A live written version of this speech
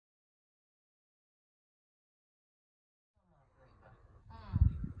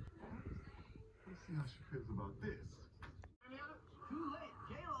see how she feels about this. Too late.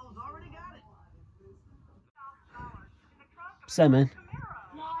 J-Lo's already got it. What's up, man?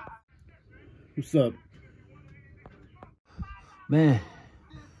 What's up? Man,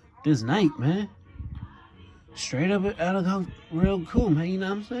 this night, man. Straight up out of real cool, man. You know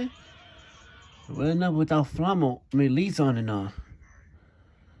what I'm saying? Well enough without Flamo, lights on and on.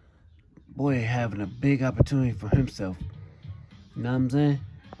 Boy, having a big opportunity for himself. You know what I'm saying?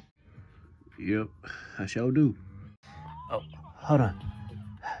 Yep, I sure do. Oh, hold on.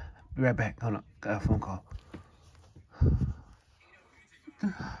 Be right back. Hold on. Got a phone call.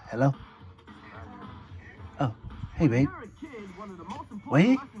 Hello? Oh, hey, babe.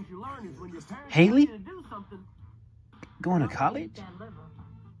 Wait? Haley? Going to college?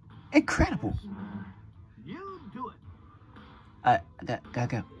 Incredible. You do it. I gotta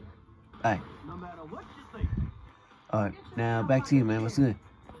go. Alright. No matter what you think. Alright, now back to you, man. What's good?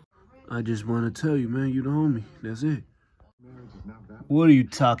 I just want to tell you, man, you the homie. That's it. What are you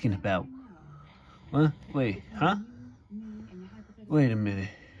talking about? What? Wait, huh? Wait a minute.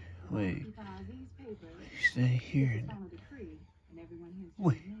 Wait. Stay here.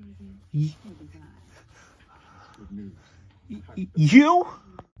 Wait. You?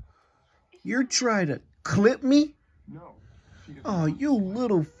 You're trying to clip me? No. Oh, you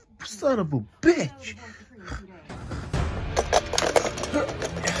little son of a bitch.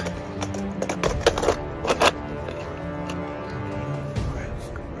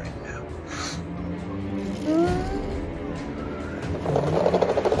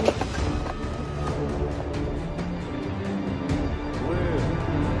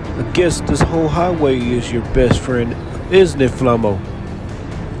 I guess this whole highway is your best friend, isn't it, Flamo?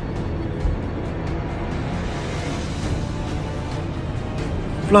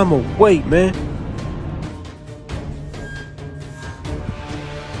 Flamo, wait, man.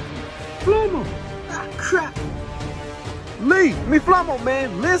 Flamo! Ah, crap! Lee, me Flamo,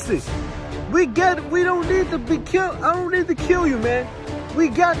 man, listen. We don't need to be killed. I don't need to kill you, man. We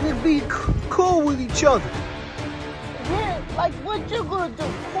got to be cool with each other. Yeah, like what you gonna do?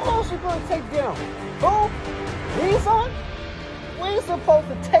 Who else you gonna take down? Who? Me, son? We're supposed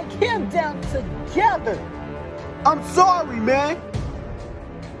to take him down together. I'm sorry, man.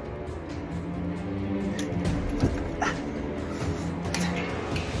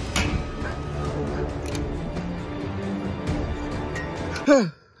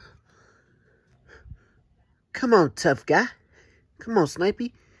 Come on, tough guy. Come on,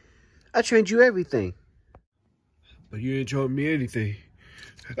 Snipey. I trained you everything. But you ain't taught me anything.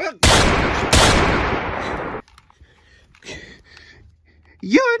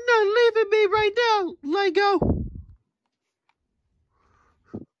 You're not leaving me right now, Lego.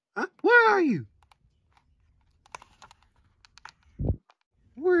 Huh? Where are you?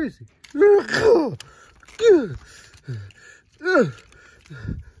 Where is he?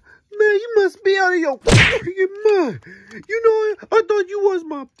 Man, you must be out of your freaking mind. You know, I thought you was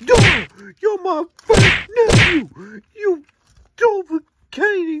my dog. You're my first nephew. You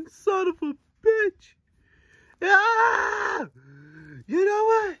duplicating son of a bitch. Ah! You know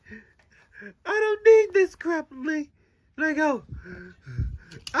what? I don't need this crap, Lee. Lego.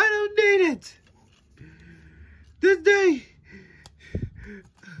 I don't need it. This day,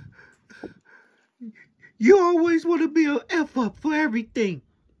 you always want to be an F up for everything.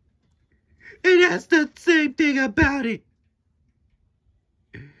 And that's the same thing about it.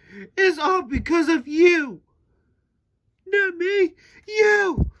 It's all because of you. Not me.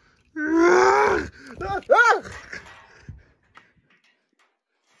 You.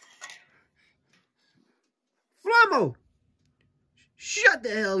 Flamo. Shut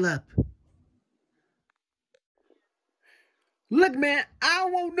the hell up. Look, man, I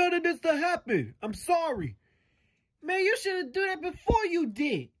don't want none of this to happen. I'm sorry. Man, you should have done that before you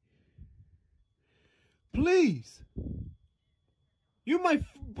did. Please. You're my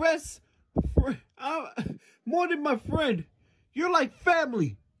best friend. More than my friend. You're like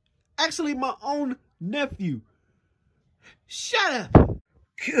family. Actually, my own nephew. Shut up.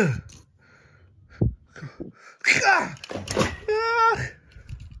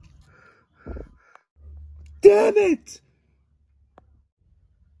 Damn it.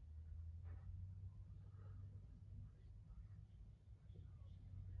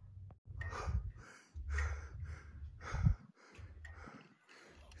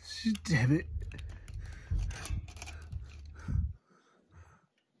 Damn it.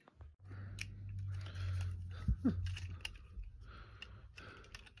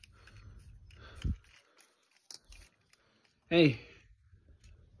 Hey.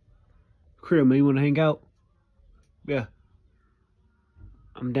 Crib, man, you want to hang out? Yeah.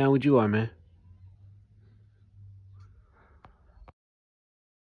 I'm down with you, man.